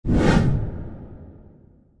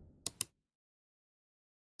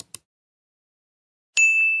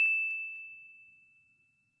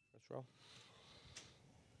row.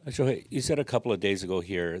 Shohei, you said a couple of days ago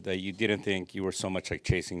here that you didn't think you were so much like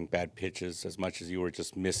chasing bad pitches as much as you were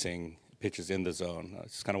just missing pitches in the zone. I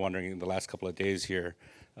was just kind of wondering in the last couple of days here,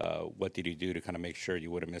 what did you do to kind of make sure you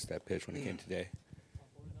would have missed that pitch when it came today?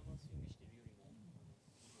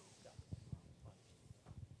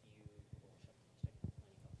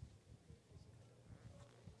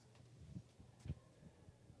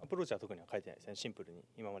アプローチは特には変えてないですね。シンプルに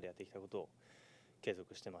今までやってきたことを継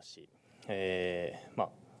続してますし、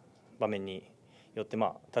場面によって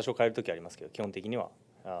多少変えるときはありますけど、基本的には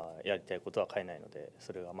やりたいことは変えないので、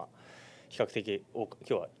それが比較的今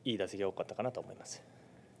日はいい打席が多かったかなと思います。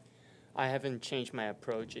I haven't changed my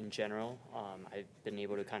approach in general. I've been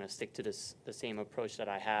able to kind of stick to the same approach that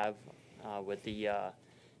I have with the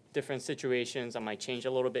different situations. I might change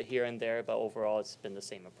a little bit here and there, but overall it's been the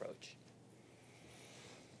same approach.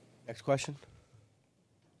 Next question.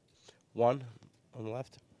 One on the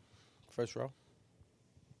left, first row.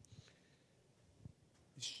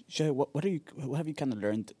 Shohei, what have you kind of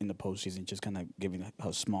learned in the postseason, just kind of given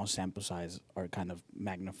how small sample size are kind of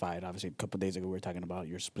magnified? Obviously, a couple of days ago we were talking about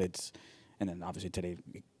your splits, and then obviously today,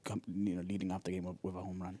 leading off the game with a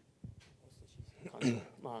home run.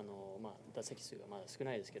 打席数がまだ少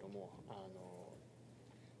ないですけども、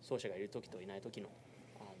走者がいる時といない時の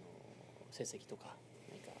成績とか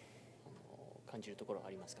何か感じるところは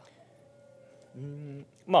ありますか？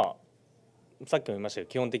さっきも言いましたけど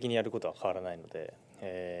基本的にやることは変わらないので、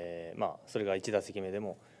それが1打席目で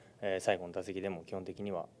も、最後の打席でも基本的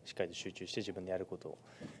にはしっかりと集中して自分でやること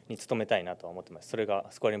に努めたいなとは思ってます。それが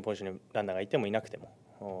スコアリングポジションにランナーがいてもいなくて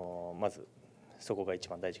もまずそこが一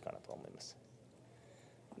番大事かなとは思います。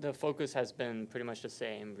The focus has been pretty much the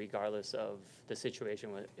same regardless of the situation,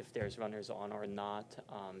 if there's runners on or not,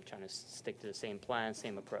 trying to stick to the same plan,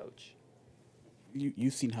 same approach.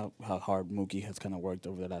 You've seen how hard Mookie has kind of worked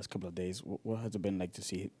over the last couple of days. What has it been like to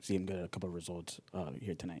see him get a couple of results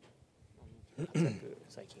here tonight?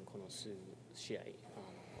 最近この数試合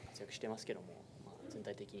活躍してますけども、全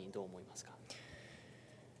体的にどう思いますか？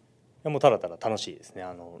もうただただ楽しいですね。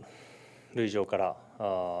塁上から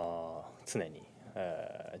常に、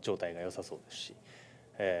状態が良さそうですし、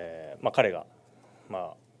彼が、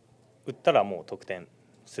打ったらもう得点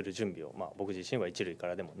する準備を、僕自身は一塁か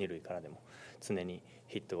らでも二塁からでも常に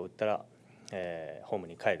ヒットを打ったら、ホーム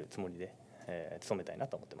に帰るつもりで、努めたいな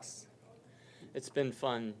と思ってます。It's been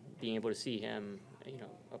fun being able to see him,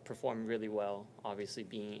 perform really well. Obviously,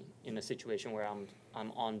 being in a situation where I'm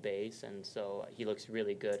on base, and so he looks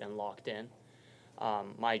really good and locked in.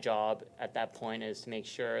 My job at that point is to make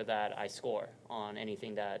sure that I score on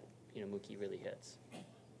anything that Mookie really hits.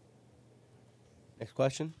 Next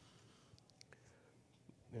question.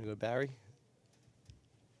 I'm going to go Barry.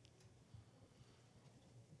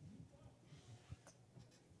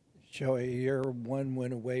 Shohei, you're one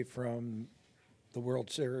win away from the World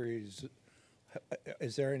Series.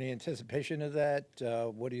 Is there any anticipation of that?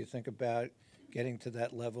 What do you think about getting to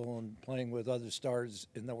that level and playing with other stars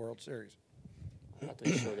in the World Series? あと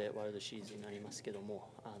1勝でワールドシーズンになりますけども、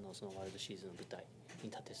そのワールドシーズンの舞台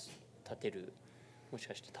に立てる、もし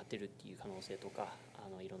かして立てるっていう可能性とか、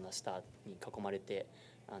いろんなスターに囲まれて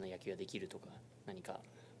野球ができるとか、何か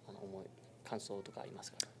感想とかありま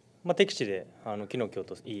すか？敵地で昨日今日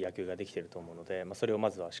といい野球ができていると思うので、それを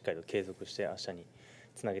まずはしっかりと継続して明日に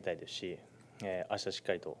つなげたいですし、明日しっ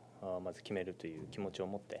かりとまず決めるという気持ちを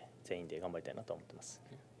持って全員で頑張りたいなと思ってます。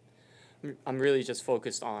I'm really just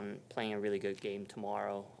focused on playing a really good game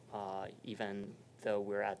tomorrow, even though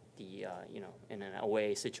we're at the in an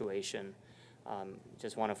away situation.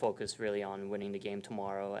 Just want to focus really on winning the game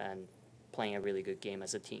tomorrow and playing a really good game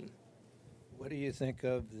as a team. What do you think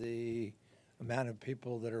of the amount of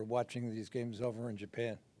people that are watching these games over in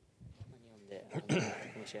Japan? 日本でこ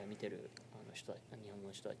の試合を見てる日本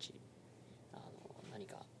の人たち何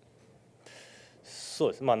か。そ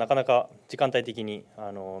うです。なかなか時間帯的に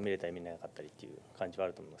見れたり見れなかったりっていう感じはあ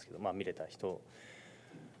ると思いますけど、見れた人、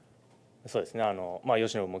そうですね。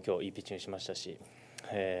吉野も今日いいピッチングしましたし、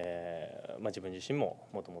自分自身も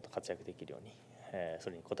もっともっと活躍できるように、そ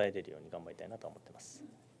れに応えれるように頑張りたいなと思ってます。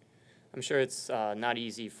I'm sure it's not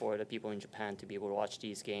easy for the people in Japan to be able to watch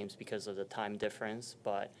these games because of the time difference,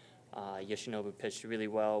 but Yoshinobu pitched really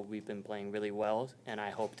well. We've been playing really well, and I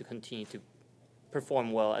hope to continue to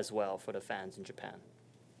perform well as well for the fans in Japan.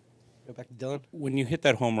 Go back to Dylan. When you hit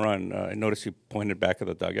that home run, I noticed you pointed back at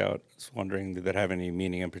the dugout. I was wondering, did that have any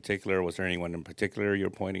meaning in particular? Was there anyone in particular you were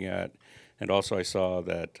pointing at? And also I saw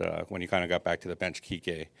that when you kind of got back to the bench,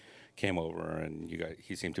 Kike came over, and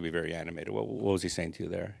he seemed to be very animated. What was he saying to you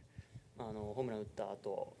there? ホームラン打った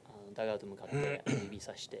後ダグアウト向かって指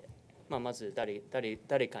さしてまず誰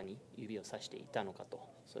かに指をさしていたのかと、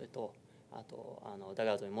それとあとダ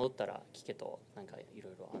グアウトに戻ったら聞けとなんかいろ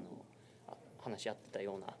いろ話し合ってた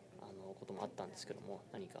ようなこともあったんですけども、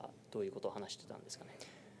何かどういうことを話してたんですかね。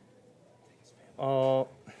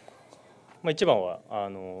一番は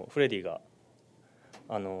フレディが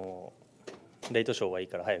レイトショーはいい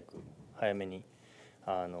から早めに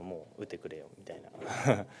もう打ってくれよみたいな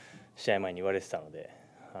試合前に言われてたので、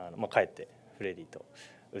帰ってフレディと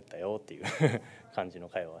打ったよっていう感じの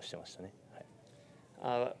会話をしてましたね。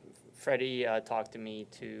Freddie talked to me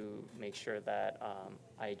to make sure that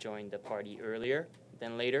I joined the party earlier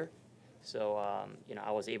than later. So,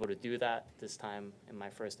 I was able to do that this time in my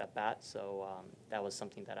first at bat. So that was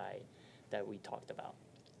something that we talked about.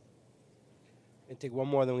 And take one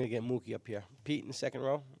more, then we're going to get Mookie up here. Pete in the second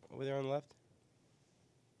row, over there on the left.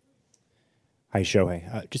 Hi,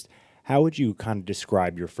 Shohei. Just how would you kind of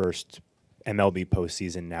describe your first MLB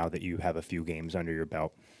postseason now that you have a few games under your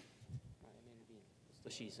belt?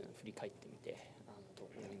 シーズン振り返ってみてどう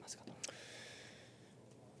思いますか。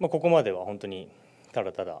ここまでは本当にた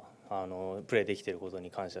だただプレーできていること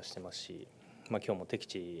に感謝してますし、今日も昨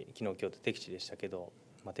日今日と敵地でしたけど、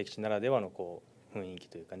敵地ならではの雰囲気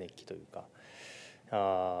というか熱気というか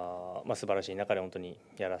素晴らしい中で本当に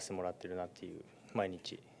やらせてもらってるなっていう毎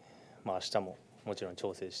日、明日ももちろん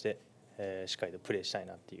調整して、しっかりとプレーしたい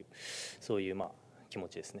なっていうそういう気持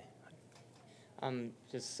ちですね。I'm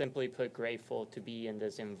just simply put grateful to be in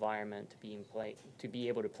this environment, to be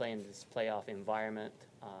able to play in this playoff environment,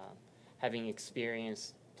 having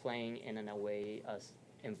experienced playing in an away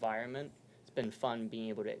environment. It's been fun being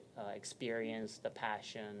able to experience the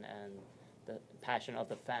passion and the passion of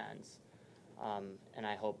the fans, and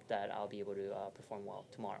I hope that I'll be able to perform well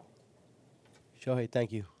tomorrow. Shohei,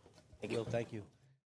 thank you. Thank you. Will, thank you.